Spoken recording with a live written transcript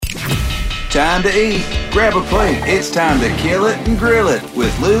time to eat. Grab a plate. It's time to kill it and grill it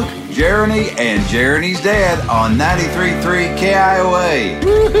with Luke, Jeriney, and Jeriney's dad on 93.3 KIOA.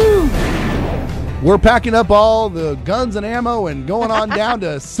 Woohoo! We're packing up all the guns and ammo and going on down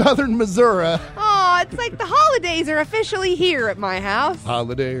to southern Missouri. Oh, it's like the holidays are officially here at my house.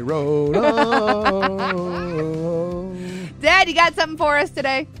 Holiday Road. Oh. Dad, you got something for us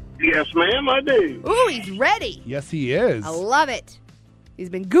today? Yes, ma'am, I do. Ooh, he's ready. Yes, he is. I love it. He's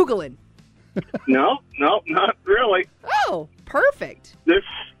been Googling. No, not really. Oh, perfect. This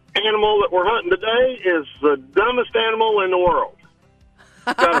animal that we're hunting today is the dumbest animal in the world.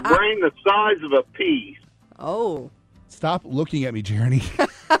 It's got a brain the size of a pea. Oh. Stop looking at me, Jeriney.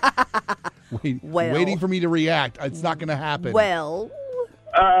 Waiting for me to react. It's not going to happen. Well.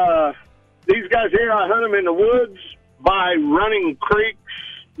 These guys here, I hunt them in the woods by running creeks,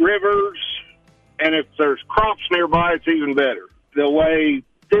 rivers, and if there's crops nearby, it's even better. They'll weigh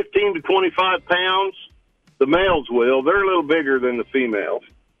 15 to 25 pounds. The males will. They're a little bigger than the females.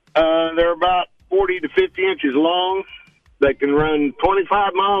 They're about 40 to 50 inches long. They can run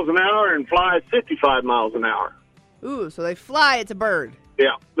 25 miles an hour and fly 55 miles an hour. Ooh, so they fly. It's a bird.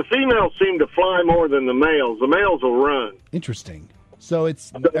 Yeah. The females seem to fly more than the males. The males will run. Interesting. So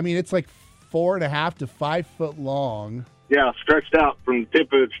it's like 4.5 to 5 foot long. Yeah, stretched out from the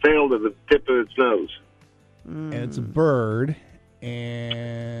tip of its tail to the tip of its nose. And it's a bird.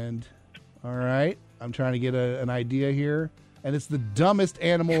 And, all right, I'm trying to get an idea here. And it's the dumbest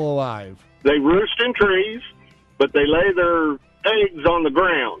animal alive. They roost in trees, but they lay their eggs on the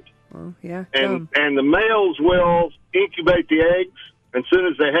ground. Oh, yeah. And the males will incubate the eggs. And as soon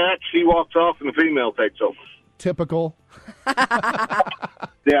as they hatch, he walks off and the female takes over. Typical.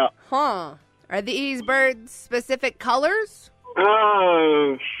 Yeah. Huh. Are these birds specific colors?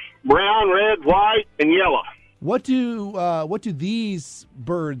 Brown, red, white, and yellow. What do these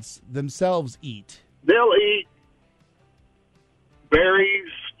birds themselves eat? They'll eat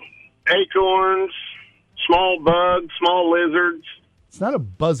berries, acorns, small bugs, small lizards. It's not a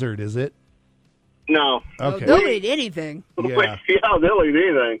buzzard, is it? No. Okay. They'll eat anything. Yeah. Yeah, they'll eat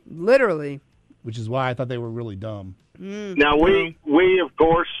anything. Literally. Which is why I thought they were really dumb. Now, we, of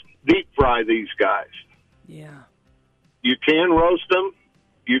course, deep fry these guys. Yeah. You can roast them.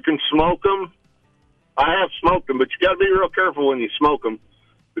 You can smoke them. I have smoked them, but you got to be real careful when you smoke them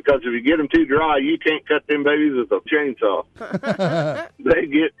because if you get them too dry, you can't cut them babies with a chainsaw. They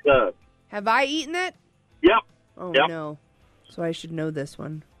get Have I eaten it? Yep. Oh, Yep. no. So I should know this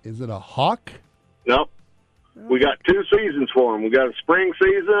one. Is it a hawk? Nope. We got 2 seasons for them. We got a spring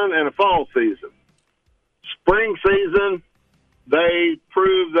season and a fall season. Spring season, they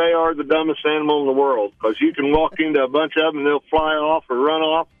prove they are the dumbest animal in the world because you can walk into a bunch of them and they'll fly off or run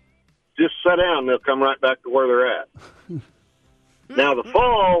off. Just sit down and they'll come right back to where they're at. Now, the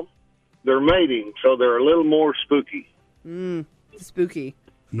fall, they're mating, so they're a little more spooky. Spooky.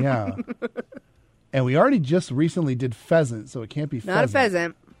 Yeah. And we already just recently did pheasant, so it can't be pheasant. Not a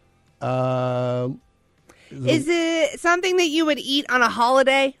pheasant. Is it something that you would eat on a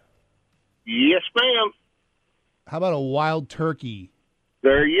holiday? Yes, ma'am. How about a wild turkey?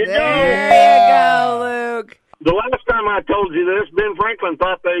 There you go. There you go, Luke. The last time I told you this, Ben Franklin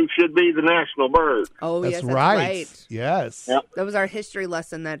thought they should be the national bird. Oh, That's yes, right. that's right. Yes. Yep. That was our history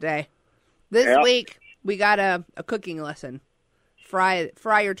lesson that day. This week, we got a cooking lesson. Fry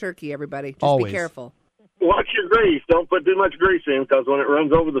your turkey, everybody. Just Always. be careful. Watch your grease. Don't put too much grease in because when it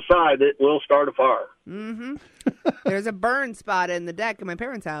runs over the side, it will start a fire. Mm-hmm. There's a burn spot in the deck in my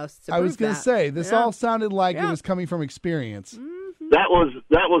parents' house. I was going to say, this all sounded like it Yeah. was coming from experience. That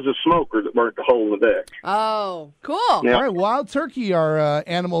was a smoker that burnt the hole in the deck. Oh, cool. Yeah. All right, wild turkey, our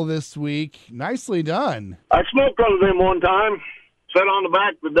animal this week. Nicely done. I smoked one of them one time. Sat on the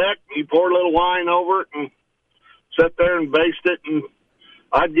back of the deck. You pour a little wine over it and sat there and baste it. And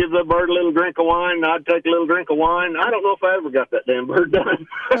I'd give the bird a little drink of wine. And I'd take a little drink of wine. I don't know if I ever got that damn bird done.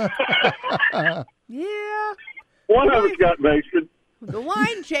 Yeah. One of us got basted. The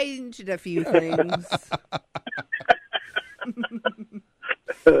wine changed a few things.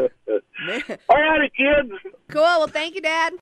 All righty, kids. Cool. Well, thank you, Dad.